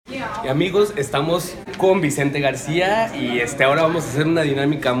Y amigos, estamos con Vicente García y ahora vamos a hacer una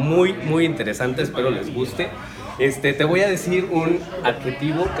dinámica muy, muy interesante, espero les guste. Te voy a decir un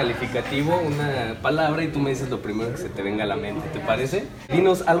adjetivo, calificativo, una palabra y tú me dices lo primero que se te venga a la mente, ¿te parece?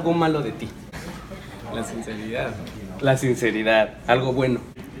 Dinos algo malo de ti. La sinceridad. La sinceridad, algo bueno.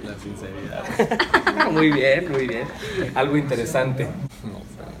 La sinceridad. Muy bien, muy bien. Algo interesante. No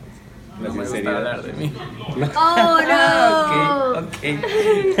sé. La No me gusta sinceridad. hablar de mí. ¡Oh, no!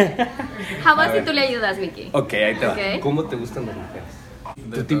 Ok. Jamás si tú le ayudas, Miki. Ok, ahí te va. Ok. ¿Cómo te gustan las mujeres?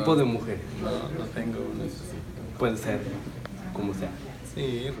 De ¿Tu tipo todo. de mujer? No tengo uno específico. Puede ser como sea.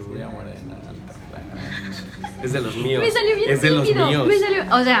 Sí, rubia, morena, alta, plana. Es de los míos. Me salió bien Es de los tímido. míos. Me salió,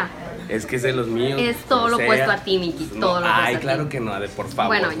 o sea, Es que es de los míos. es todo lo como opuesto sea. a ti, Miki. No, Todo lo opuesto ay, a ti. claro que no, por favor.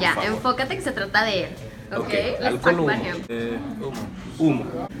 Bueno, por ya, favor. enfócate que se trata de él. ¿Ok? Ok, Let's alcohol talk o about humo. him. Humo.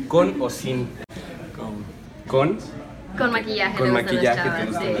 Humo. ¿Con o sin? Con. Con maquillaje. Con le gustan las maquillaje te chavas,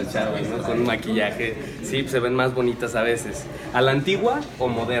 gustan sí. las chavas, ¿no? Con maquillaje. Sí, se ven más bonitas a veces. ¿A la antigua o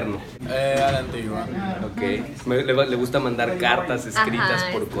moderno? A la antigua. Ok. Le gusta mandar cartas escritas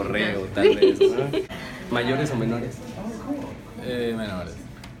Ajá, por sí. correo, tal vez, ¿no? ¿Mayores o menores? Menores.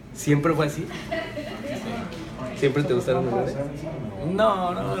 ¿Siempre fue así? ¿Siempre te gustaron menores?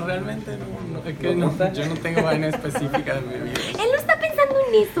 No, realmente no. Es que no, yo no tengo vaina específica en mi vida. Él no está pensando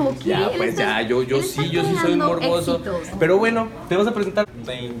en eso, ¿ok? Ya, Él pues está- ya, yo él sí está soy creando morboso. éxitos. Pero bueno, te vas a presentar.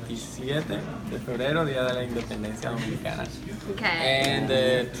 27 de febrero, Día de la Independencia Dominicana. Ok. En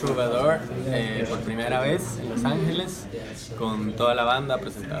The Troubadour, por primera vez en Los Ángeles, con toda la banda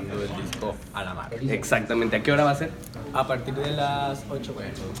presentando el disco A la Mar. Exactamente, ¿a qué hora va a ser? A partir de las 8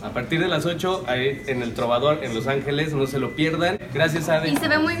 p.m. A partir de las 8, ahí en el Trovador, en Los Ángeles, no se lo pierdan. Gracias, Ade. Y se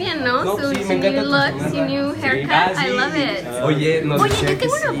ve muy bien, ¿no? No, su sí, su me encanta new tu look, chamarra. su new Sí. haircut. Ah, sí. I love it. Oye, nos Oye, decía yo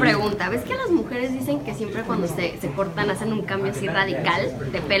tengo que una sí. pregunta. ¿Ves que las mujeres dicen que siempre cuando se cortan hacen un cambio así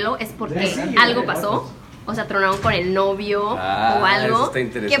radical de pelo? ¿Es porque algo pasó? O sea, tronaron con el novio Ah, o algo. eso está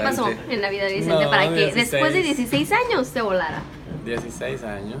interesante. ¿Qué pasó en la vida de Vicente No, para que 16. después de 16 años se volara? 16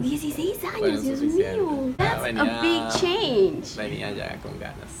 años. 16 años, Fueron Dios suficientes. mío. Ya That's a venía- big change. Venía ya con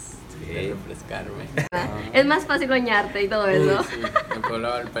ganas de refrescarme. Es más fácil bañarte y todo eso. Uy, sí, me puedo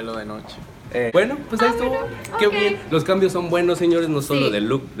lavar el pelo de noche. Bueno, pues ahí Ah, estuvo. bueno, Qué ok. bien. Los cambios son buenos, señores, no solo Sí. de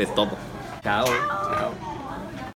look, de todo. Chao. Chao.